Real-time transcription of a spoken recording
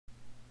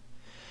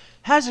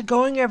How's it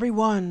going,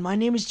 everyone? My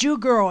name is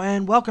DieuGirl,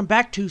 and welcome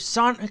back to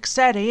Sonic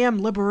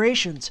SatAM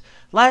Liberations.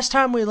 Last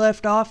time we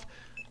left off,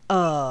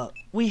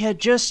 we had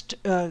just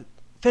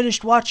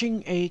finished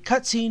watching a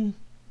cutscene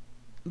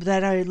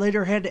that I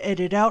later had to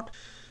edit out.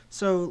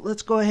 So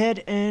let's go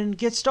ahead and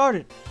get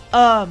started.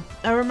 I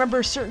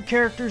remember certain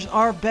characters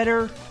are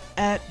better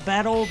at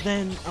battle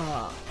than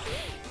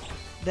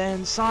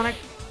Sonic,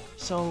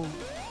 so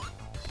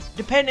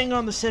depending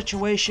on the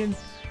situation,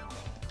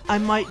 I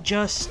might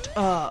just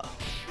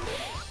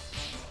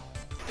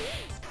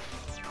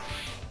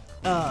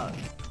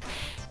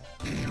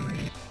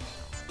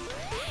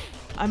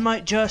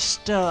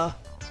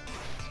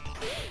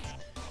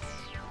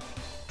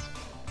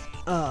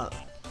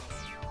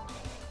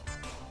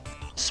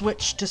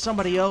switch to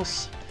somebody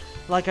else,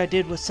 like I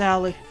did with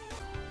Sally.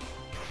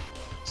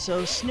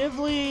 So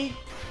Snively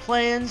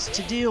plans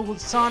to deal with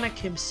Sonic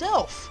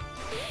himself,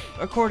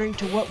 according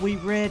to what we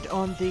read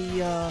on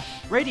the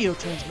radio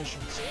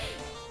transmissions.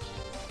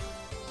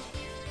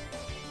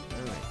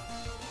 Alright.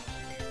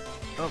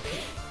 Okay.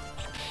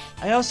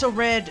 I also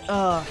read,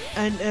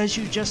 and as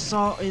you just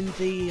saw in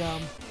the,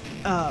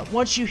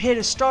 once you hit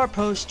a star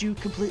post, you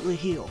completely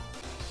heal.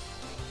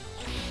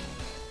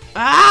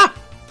 Ah!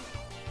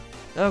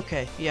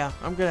 Okay, yeah,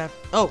 I'm gonna have...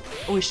 Oh,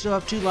 we still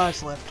have 2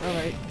 lives left.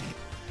 Alright.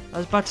 I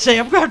was about to say,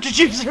 I'm gonna have to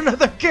choose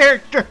another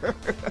character.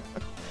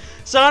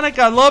 Sonic,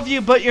 I love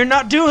you, but you're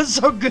not doing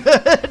so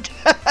good.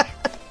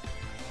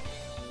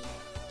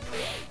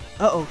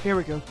 Uh-oh, here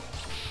we go.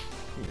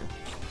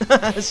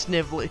 Yeah.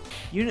 Snively.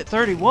 Unit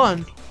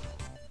 31.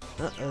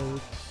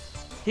 Uh-oh.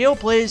 Heal,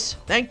 please.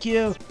 Thank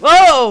you.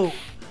 Whoa!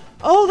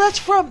 Oh, that's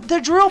from the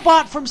drill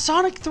bot from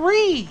Sonic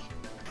 3.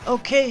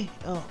 Okay.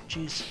 Oh,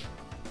 jeez.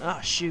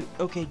 Ah, shoot.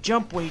 Okay,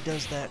 jump way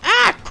does that.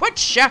 Ah, quit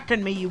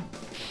shocking me, you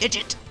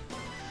idiot.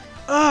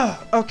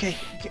 Okay.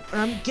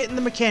 I'm getting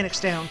the mechanics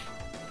down.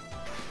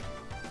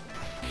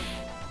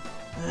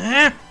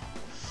 Ah!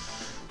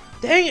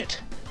 Dang it.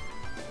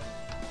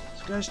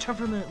 This guy's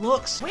tougher than it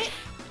looks. Quit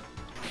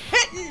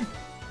hitting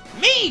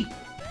me!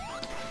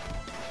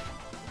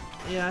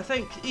 Yeah, I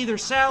think either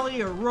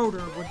Sally or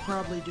Rotor would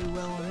probably do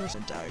well on this.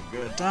 Die,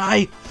 good,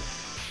 die.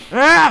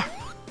 Ah!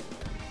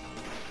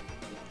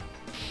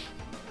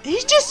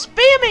 He's just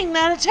spamming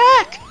that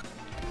attack!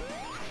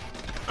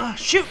 Ah,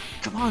 shoot!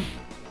 Come on.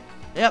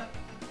 Yep.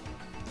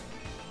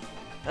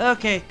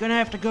 Okay, gonna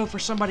have to go for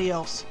somebody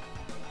else.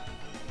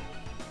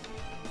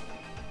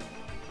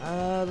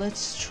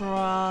 Let's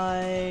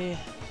try...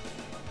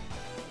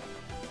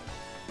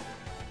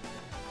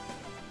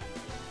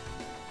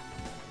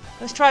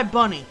 Let's try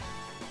Bunny.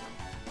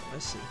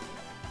 Let's see.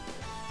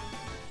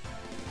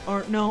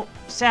 Or, no,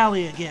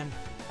 Sally again.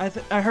 I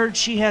heard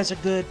she has a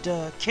good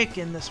kick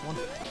in this one.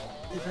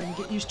 If I can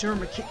get used to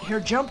her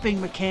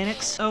jumping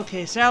mechanics.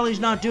 Okay,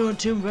 Sally's not doing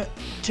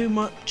too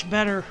much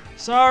better.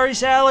 Sorry,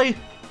 Sally.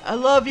 I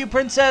love you,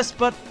 princess,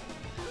 but...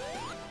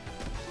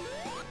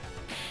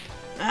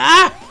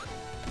 Ah!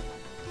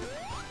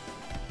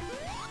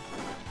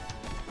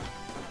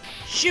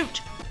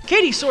 Shoot!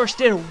 Katie Source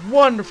did a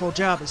wonderful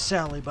job as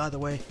Sally, by the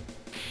way,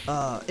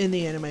 in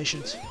the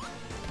animations.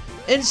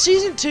 In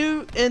Season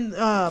 2, in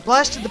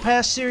Blast of the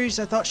Past series,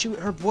 I thought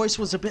her voice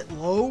was a bit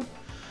low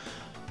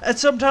at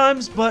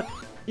sometimes, but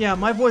yeah,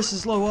 my voice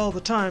is low all the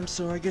time,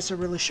 so I guess I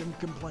really shouldn't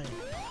complain.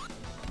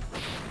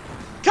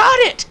 Got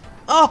it!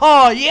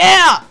 Oh,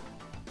 yeah!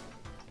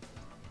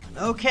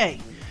 Okay.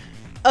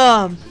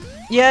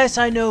 Yes,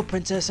 I know,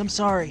 princess, I'm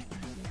sorry.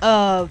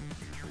 Oh,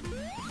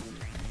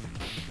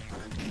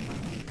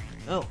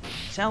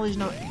 Sally's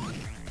not...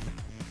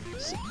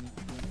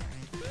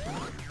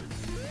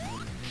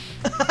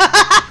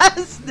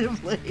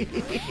 Snively.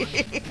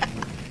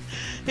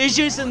 He's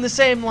using the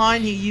same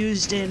line he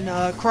used in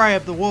Cry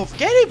of the Wolf.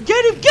 Get him!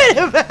 Get him! Get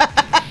him!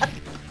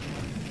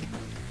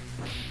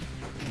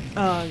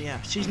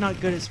 Yeah, she's not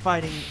good at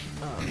fighting.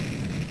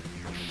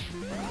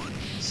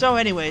 So,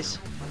 anyways,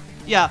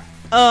 yeah.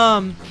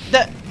 What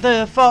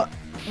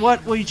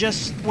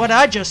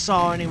I just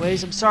saw,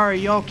 anyways. I'm sorry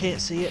y'all can't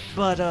see it,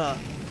 but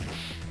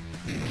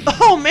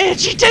oh man,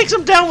 she takes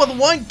him down with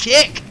one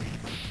kick.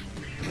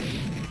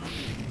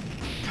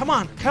 Come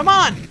on, come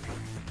on.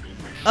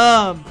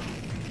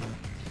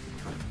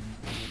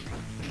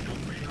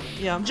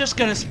 Yeah, I'm just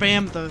gonna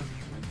spam the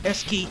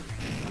S key.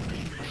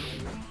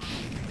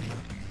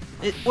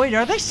 Wait,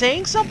 are they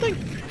saying something?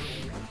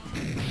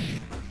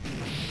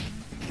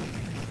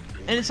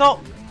 And it's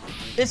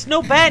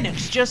no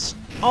badness, just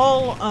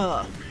all,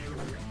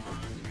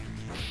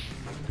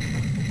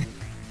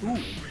 ooh.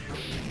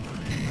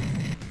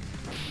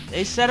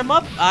 They set him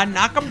up, I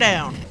knock him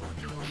down.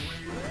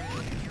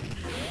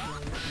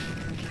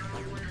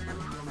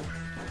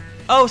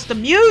 Oh, it's the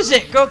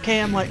music! Okay,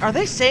 I'm like, are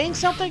they saying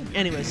something?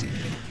 Anyways.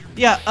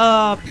 Yeah,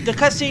 the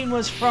cutscene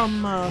was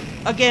from,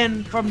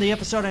 again, from the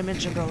episode I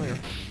mentioned earlier.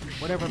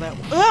 Whatever that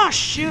was. Ah,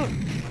 shoot!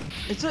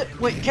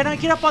 Wait, can I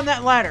get up on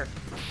that ladder?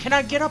 Can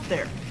I get up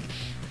there?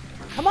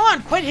 Come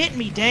on, quit hitting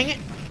me, dang it!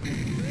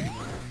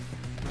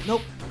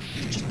 Nope,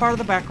 just part of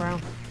the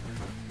background.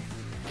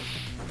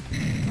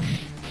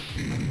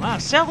 Wow,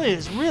 Sally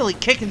is really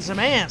kicking some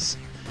ass.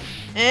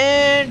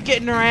 And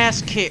getting her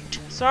ass kicked.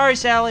 Sorry,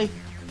 Sally.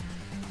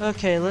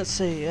 Okay, let's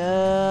see.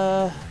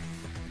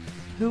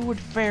 Who would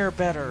fare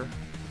better?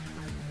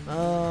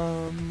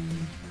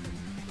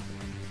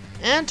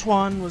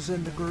 Antoine was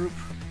in the group.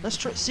 Let's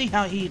see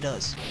how he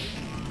does.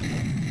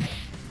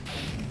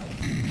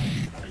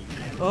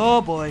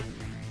 Oh boy.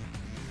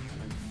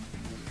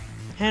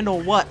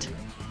 Handle what?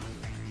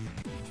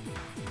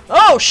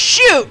 Oh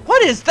shoot!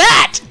 What is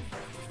that?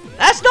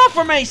 That's not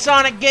from a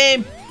Sonic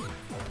game.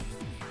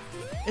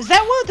 Is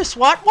that one of the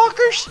SWAT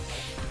walkers?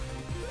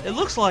 It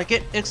looks like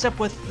it, except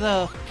with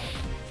the...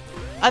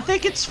 I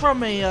think it's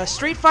from a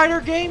Street Fighter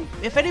game.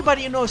 If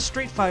anybody knows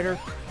Street Fighter,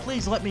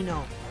 please let me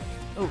know.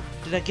 Oh,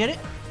 did I get it?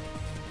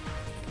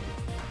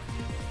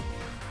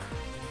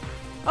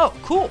 Oh,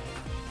 cool.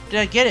 Did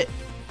I get it?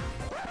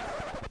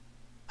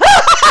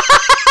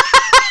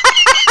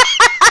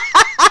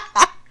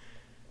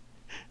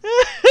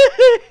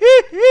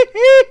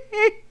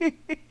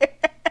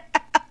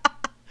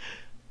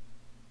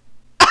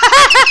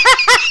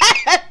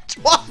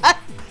 What?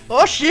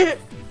 Oh shit.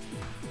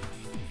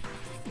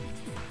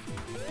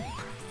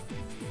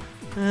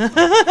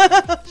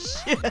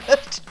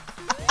 Shit.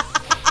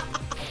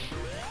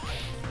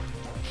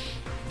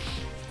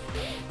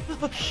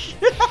 Oh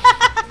shit.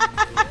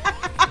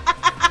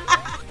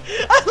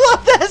 I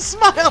love that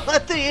smile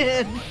at the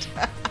end.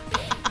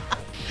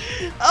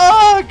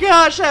 Oh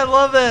gosh, I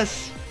love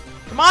this.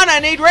 Come on, I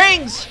need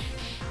rings.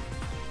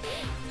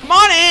 Come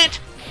on, Ant.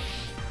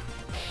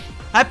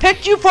 I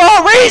picked you for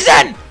a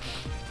reason.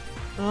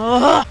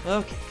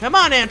 Okay, come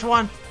on,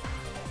 Antoine.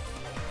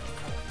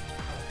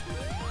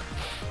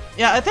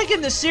 Yeah, I think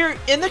in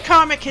the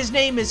comic his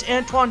name is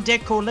Antoine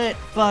Decolette,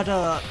 but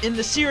in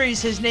the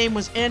series his name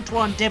was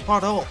Antoine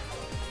Depardieu.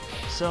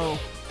 So,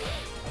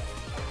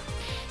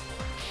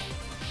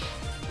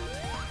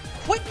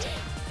 quit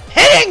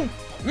hitting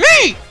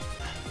me!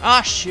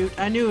 Ah, shoot!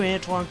 I knew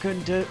Antoine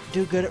couldn't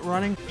do good at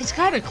running. He's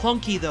kind of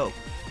clunky though.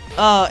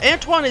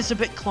 Antoine is a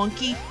bit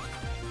clunky,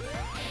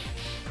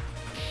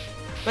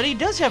 but he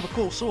does have a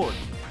cool sword.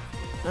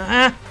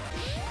 I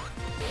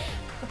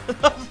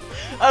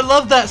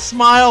love that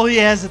smile he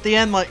has at the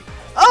end, like,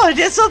 oh, I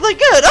did something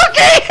good.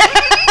 Okay.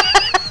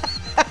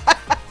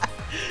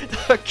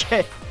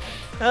 Okay.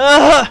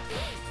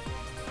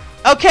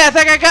 Okay, I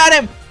think I got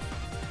him.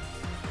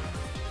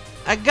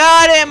 I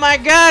got him. I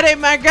got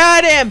him. I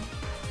got him.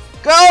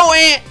 Go,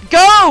 Ant.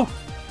 Go.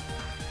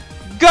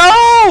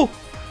 Go.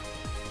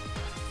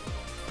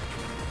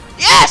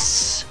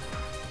 Yes.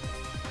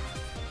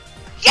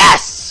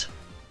 Yes.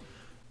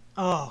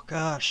 Oh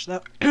gosh,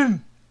 that.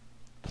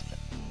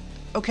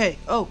 Okay.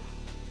 Oh,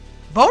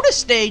 bonus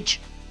stage.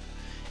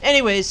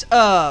 Anyways,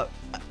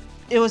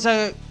 it was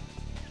the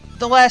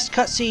last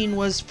cutscene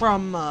was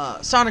from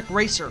Sonic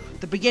Racer,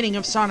 the beginning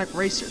of Sonic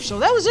Racer. So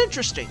that was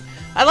interesting.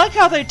 I like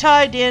how they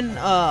tied in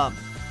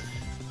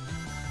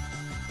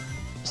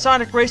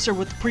Sonic Racer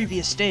with the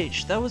previous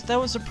stage. That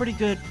was a pretty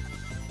good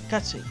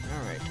cutscene.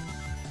 All right.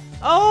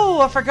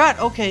 Oh, I forgot.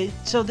 Okay,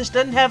 so this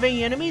doesn't have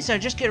any enemies. I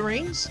just get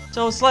rings.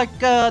 So it's like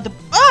the...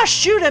 Ah,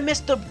 shoot! I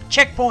missed the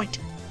checkpoint.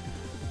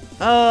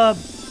 The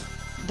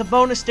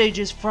bonus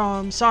stages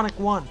from Sonic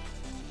 1.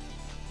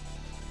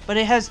 But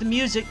it has the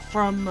music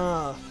from,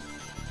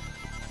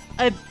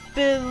 I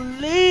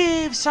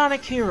believe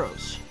Sonic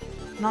Heroes.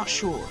 Not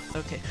sure.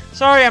 Okay.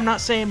 Sorry, I'm not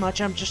saying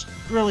much. I'm just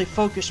really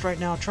focused right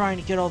now trying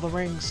to get all the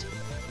rings.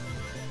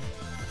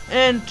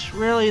 And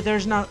really,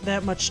 there's not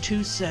that much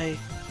to say.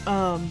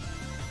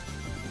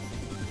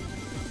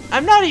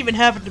 I'm not even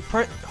having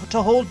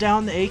to hold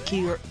down the A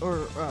key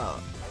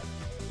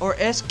or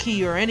S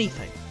key or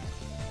anything,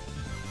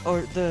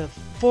 or the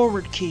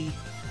forward key.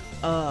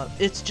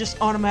 It's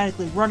just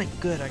automatically running.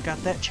 Good, I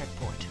got that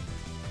checkpoint.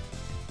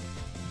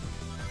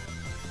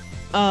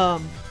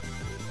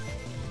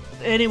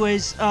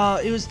 Anyways,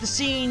 it was the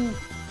scene,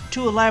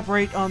 to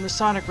elaborate on the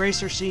Sonic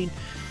Racer scene,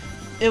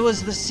 it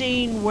was the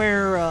scene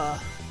where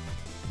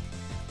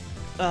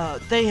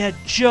they had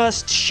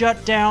just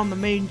shut down the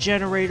main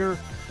generator.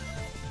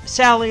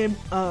 Sally and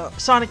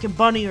Sonic and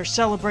Bunny are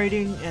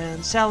celebrating,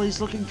 and Sally's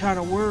looking kind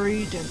of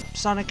worried, and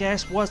Sonic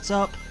asks what's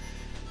up,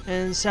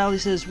 and Sally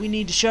says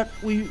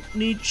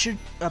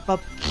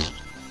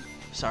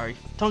sorry,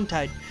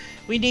 tongue-tied.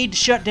 We need to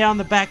shut down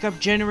the backup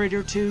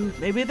generator too.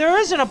 Maybe there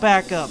isn't a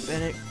backup,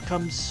 and it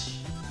comes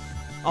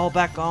all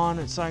back on,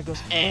 and Sonic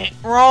goes,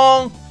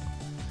 wrong.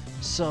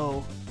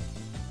 So,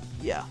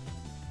 yeah.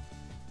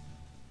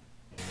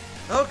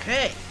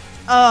 Okay.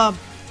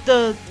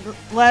 The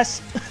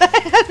last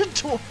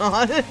Antoine.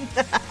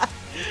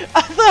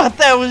 I thought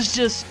that was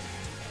just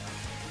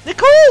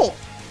Nicole.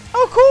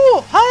 Oh,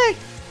 cool. Hi.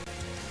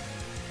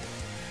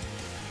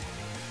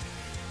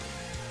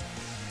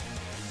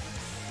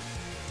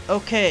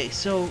 Okay,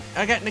 so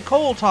I got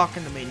Nicole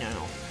talking to me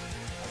now.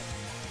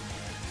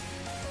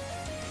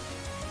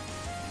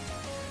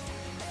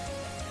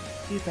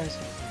 You guys.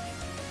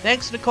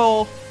 Thanks,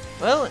 Nicole.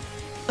 Well,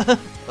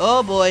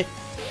 oh boy,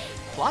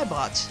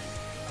 Flybots.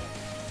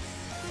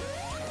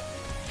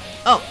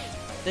 Oh,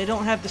 they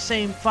don't have the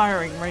same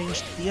firing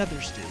range that the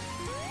others do.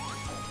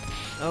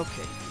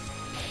 Okay.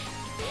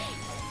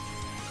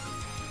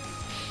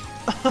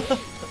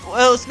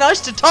 Well, it's nice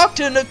to talk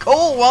to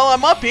Nicole while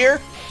I'm up here.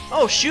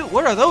 Oh shoot,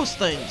 what are those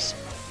things?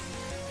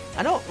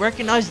 I don't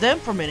recognize them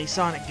from any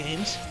Sonic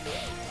games.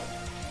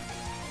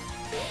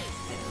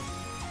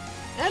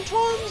 Yeah.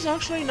 Antoine's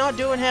actually not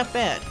doing half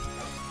bad.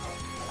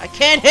 I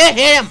can't hit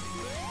him!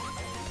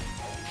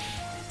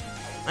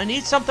 I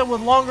need something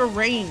with longer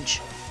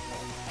range.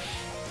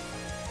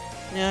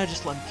 Yeah,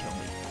 just let him kill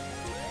me.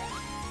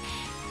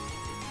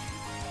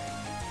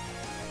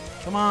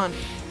 Come on.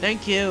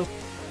 Thank you.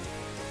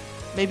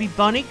 Maybe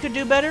Bunny could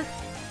do better?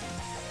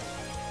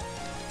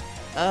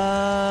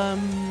 I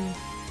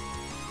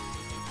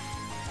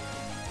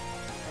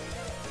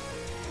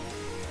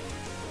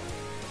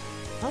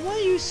want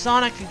to use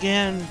Sonic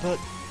again, but...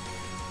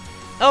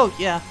 Oh,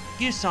 yeah.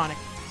 Use Sonic.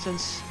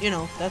 Since, you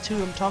know, that's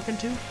who I'm talking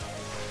to.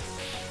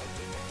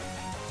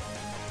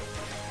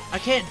 I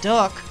can't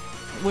duck,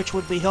 which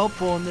would be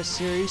helpful in this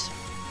series.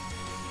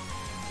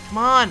 Come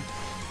on!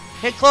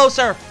 Hit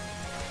closer!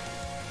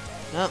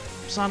 Nope,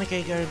 Sonic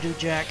ain't gonna do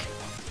jack.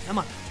 Come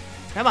on.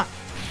 Come on.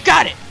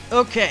 Got it!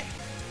 Okay.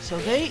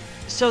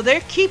 So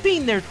they're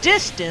keeping their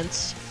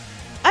distance.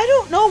 I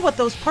don't know what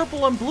those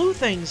purple and blue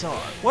things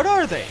are. What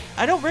are they?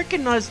 I don't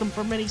recognize them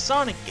from any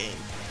Sonic game.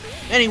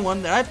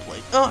 Anyone that I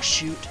played. Oh,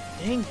 shoot.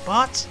 Dang,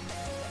 bots.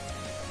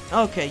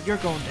 Okay, you're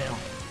going down.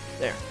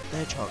 There. The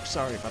hedgehog.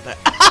 Sorry about that.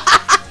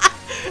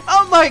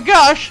 Oh my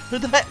gosh!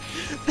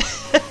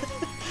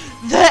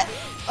 That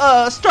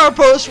star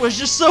post was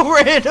just so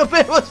random,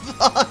 it was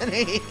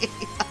funny.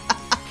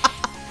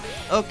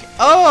 Okay.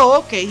 Oh,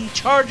 okay. He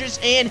charges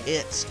and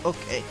hits.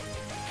 Okay.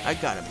 I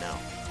got him now.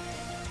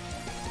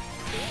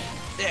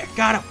 There,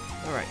 got him.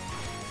 Alright.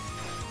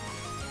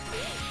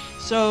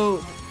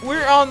 So,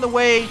 we're on the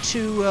way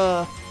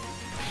to,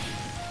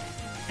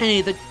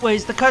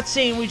 anyways, the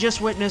cutscene we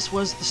just witnessed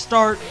was the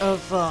start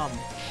of,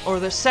 or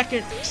the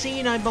second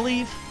scene, I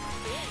believe,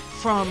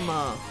 from,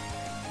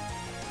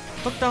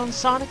 Hooked on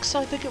Sonics,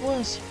 I think it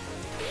was.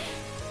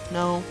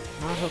 No,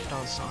 not Hooked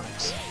on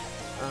Sonics.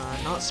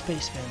 Not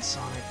Spaceman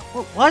Sonic.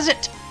 What was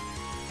it?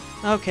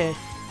 Okay.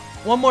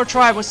 One more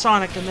try with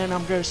Sonic, and then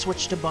I'm going to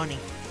switch to Bunny.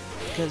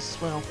 Because,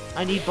 well,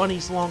 I need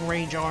Bunny's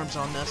long-range arms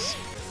on this.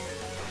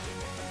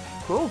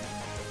 Cool.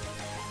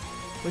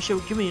 Wish it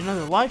would give me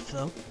another life,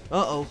 though.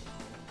 Uh-oh.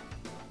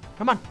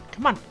 Come on,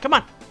 come on, come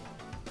on!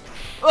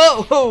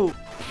 Oh!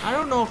 I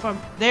don't know if I'm...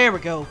 There we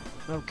go.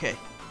 Okay.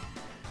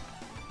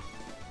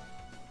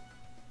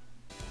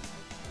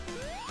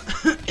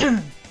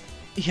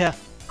 Yeah,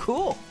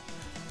 cool.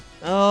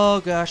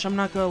 Oh gosh, I'm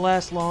not gonna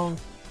last long.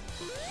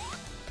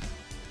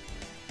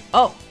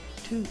 Oh,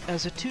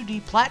 as a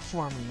 2D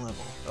platforming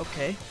level.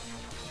 Okay.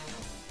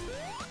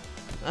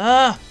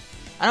 I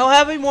don't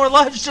have any more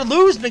lives to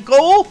lose,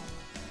 Nicole!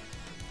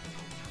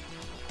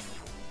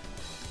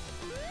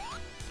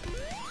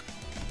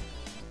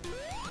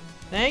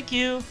 Thank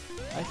you,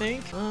 I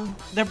think.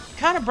 They're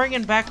kind of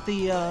bringing back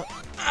the,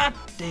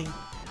 dang.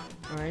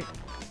 Alright.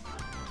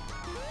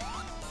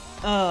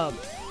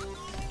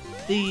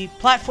 The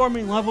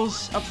platforming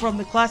levels up from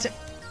the classic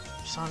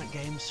Sonic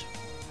games.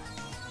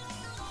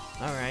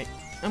 Alright.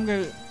 I'm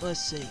gonna, let's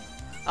see.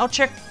 I'll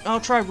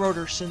try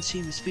Rotor since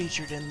he was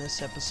featured in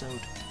this episode.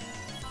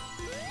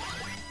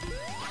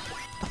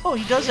 Oh,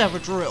 he does have a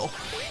drill.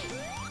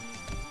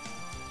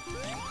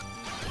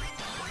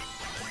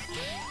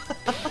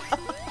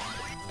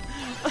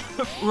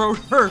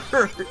 Rotor.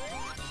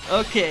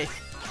 Okay.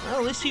 Well,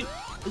 at least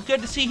it's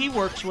good to see he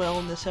works well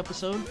in this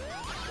episode.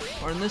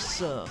 Or in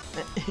this,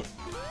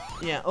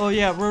 yeah. Oh,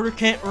 yeah, Rotor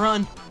can't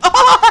run.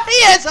 Oh,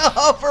 he has a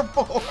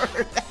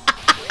hoverboard!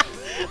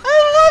 I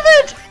love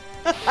it!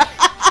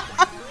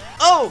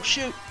 Oh,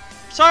 shoot.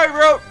 Sorry,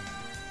 Rotor.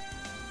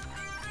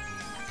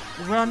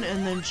 Run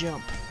and then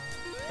jump.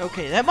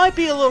 Okay, that might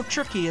be a little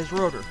tricky as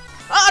Rotor.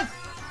 Ah!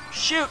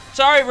 Shoot!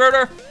 Sorry,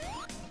 Rotor.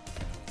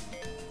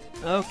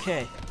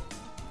 Okay.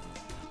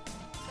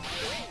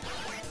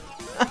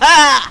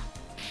 Ha!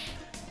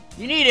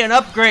 You need an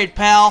upgrade,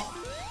 pal.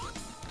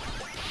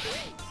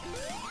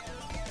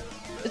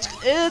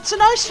 It's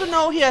nice to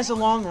know he has a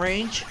long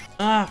range.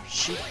 Ah,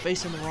 shoot,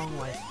 facing the wrong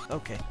way.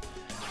 Okay.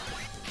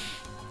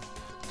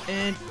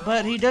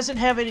 But he doesn't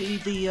have any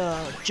of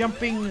the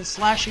jumping and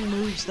slashing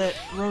moves that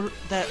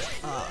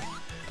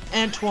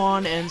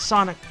Antoine and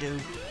Sonic do,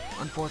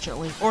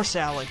 unfortunately, or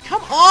Sally.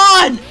 Come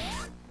on!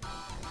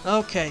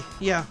 Okay,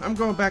 yeah, I'm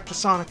going back to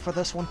Sonic for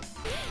this one.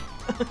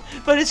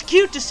 But it's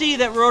cute to see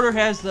that Rotor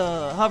has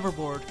the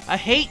hoverboard. I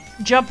hate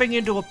jumping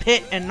into a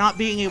pit and not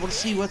being able to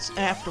see what's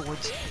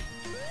afterwards.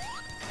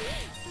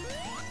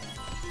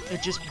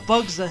 It just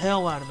bugs the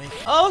hell out of me.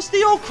 Oh, it's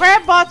the old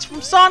Crabbots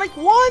from Sonic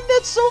 1!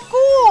 That's so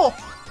cool!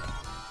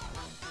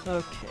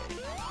 Okay.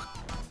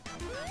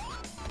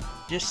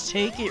 Just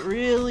take it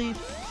really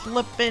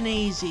flippin'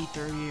 easy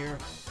through here.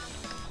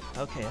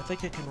 Okay, I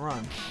think I can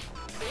run.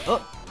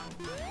 Oh!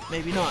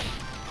 Maybe not.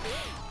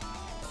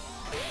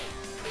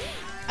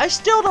 I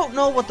still don't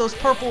know what those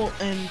purple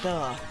and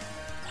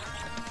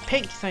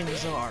pink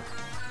things are.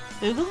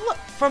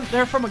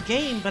 They're from a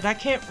game, but I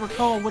can't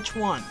recall which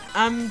one.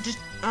 I'm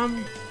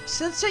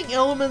sensing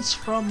elements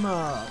from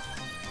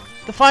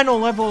the final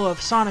level of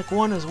Sonic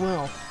 1 as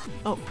well.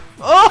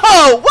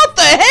 Oh, what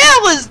the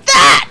hell is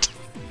that?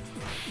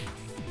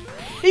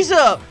 He's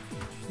a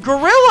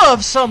gorilla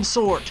of some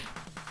sort.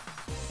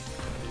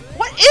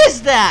 What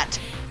is that?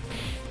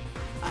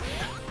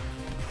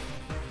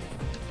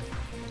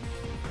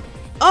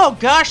 Oh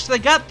gosh, they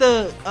got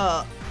the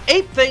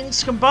ape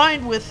things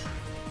combined with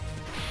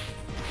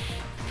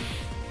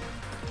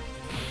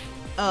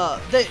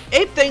the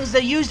ape things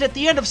they used at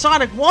the end of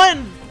Sonic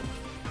 1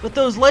 with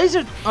those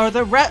laser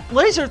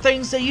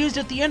things they used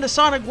at the end of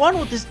Sonic 1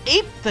 with this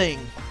ape thing.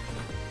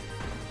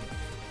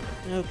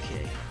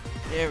 Okay,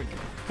 there we go.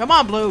 Come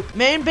on, Blue.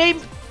 Man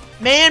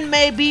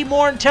may be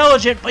more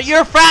intelligent, but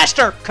you're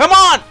faster. Come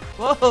on.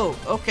 Whoa,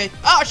 okay.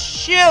 Oh,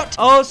 shoot.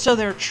 Oh, so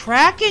they're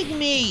tracking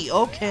me.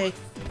 Okay.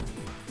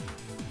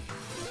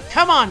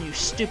 Come on, you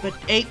stupid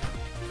ape.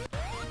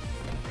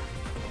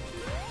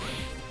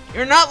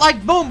 You're not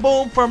like Boom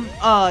Boom from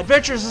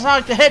Adventures of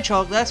Sonic the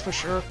Hedgehog, that's for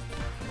sure.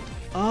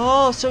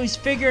 Oh, so he's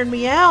figuring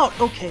me out.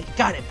 Okay,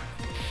 got him.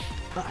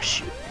 Oh,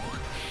 shoot.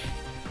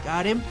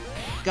 Got him.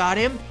 Got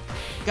him.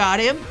 Got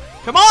him.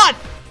 Come on!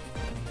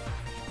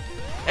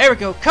 There we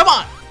go. Come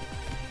on!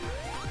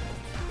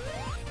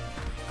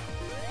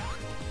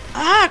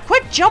 Ah,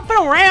 quit jumping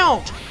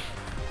around!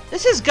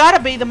 This has got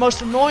to be the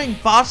most annoying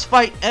boss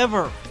fight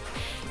ever.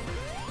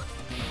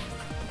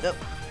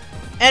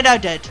 And I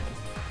did.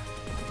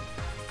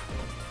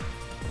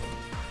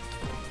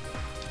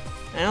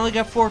 I only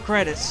got 4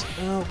 credits.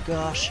 Oh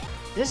gosh.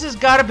 This has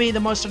got to be the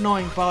most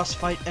annoying boss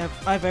fight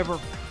I've ever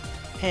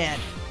had.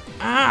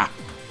 Ah!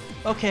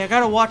 Okay, I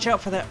gotta watch out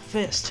for that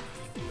fist.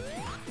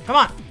 Come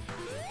on!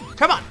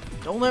 Come on!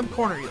 Don't let him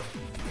corner you.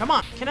 Come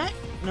on, can I?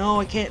 No,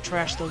 I can't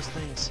trash those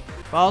things.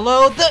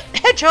 Follow the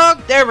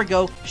hedgehog! There we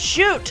go.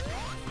 Shoot!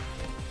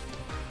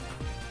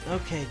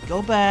 Okay,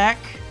 go back.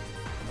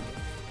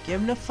 Get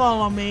him to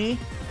follow me.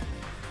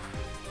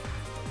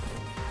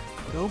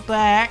 Go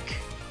back.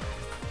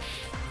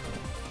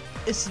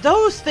 It's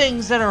those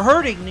things that are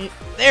hurting me.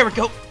 There we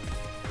go.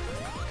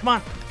 Come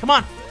on. Come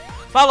on.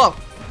 Follow.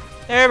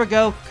 There we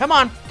go. Come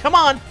on. Come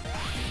on.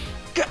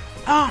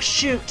 Oh,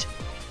 shoot.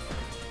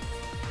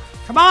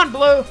 Come on,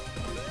 Blue.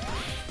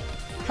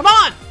 Come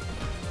on.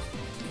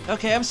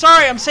 Okay, I'm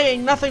sorry I'm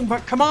saying nothing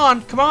but come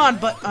on,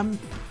 but I'm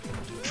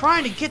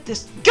trying to get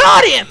this.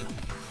 Got him!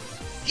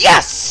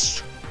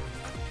 Yes!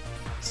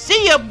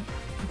 See ya,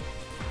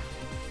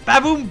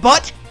 baboon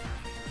butt.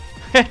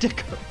 I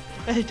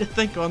had to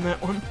think on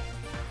that one.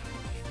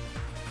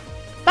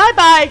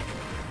 Bye-bye.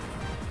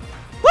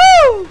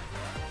 Woo!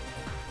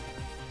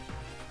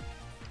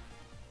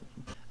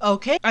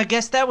 Okay, I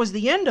guess that was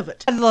the end of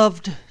it. I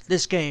loved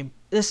this game.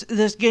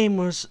 This game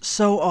was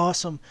so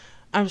awesome.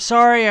 I'm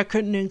sorry I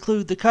couldn't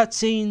include the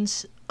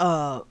cutscenes,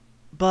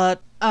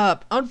 but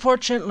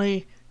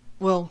unfortunately,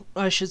 well,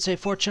 I should say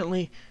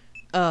fortunately,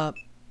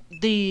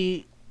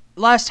 the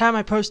last time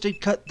I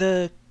posted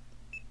the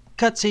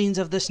cutscenes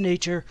of this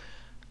nature,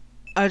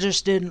 I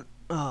just didn't.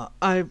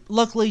 I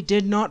luckily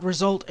did not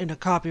result in a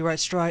copyright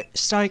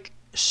strike,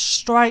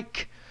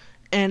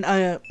 and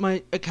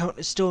my account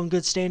is still in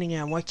good standing,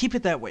 and I keep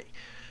it that way.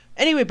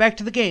 Anyway, back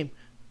to the game.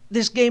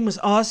 This game was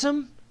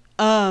awesome.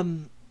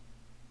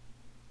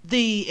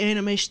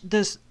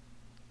 This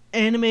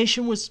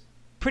animation was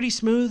pretty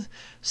smooth.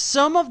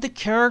 Some of the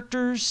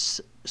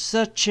characters,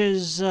 such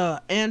as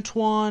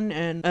Antoine,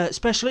 and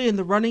especially in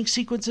the running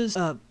sequences,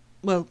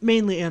 well,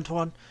 mainly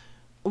Antoine,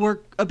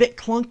 were a bit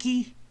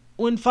clunky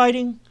when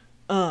fighting.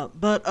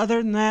 But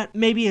other than that,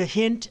 maybe a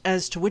hint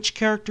as to which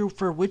character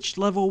for which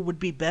level would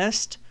be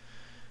best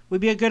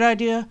would be a good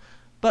idea.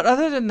 But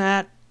other than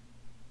that,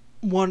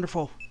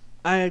 wonderful.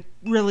 I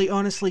really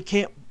honestly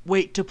can't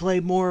wait to play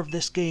more of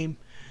this game.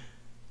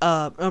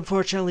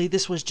 Unfortunately,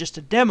 this was just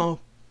a demo.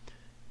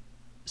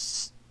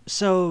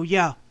 So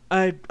yeah,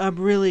 I'm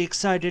really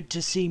excited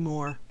to see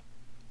more.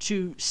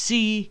 To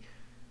see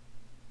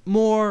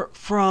more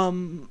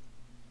from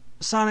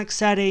Sonic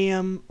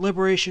SatAM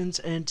Liberations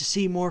and to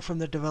see more from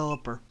the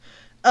developer.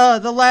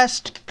 The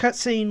last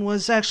cutscene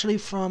was actually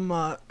from,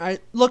 I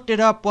looked it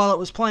up while it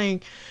was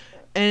playing,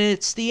 and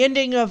it's the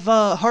ending of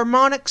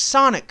Harmonic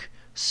Sonic.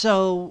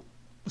 So,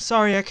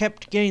 sorry I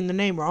kept getting the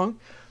name wrong.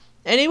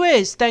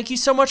 Anyways, thank you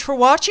so much for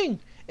watching.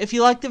 If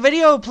you liked the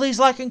video, please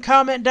like and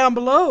comment down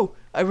below.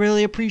 I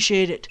really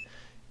appreciate it.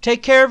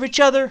 Take care of each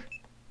other.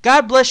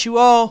 God bless you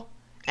all.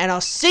 And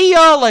I'll see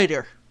y'all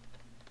later.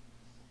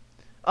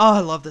 Oh, I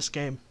love this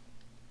game.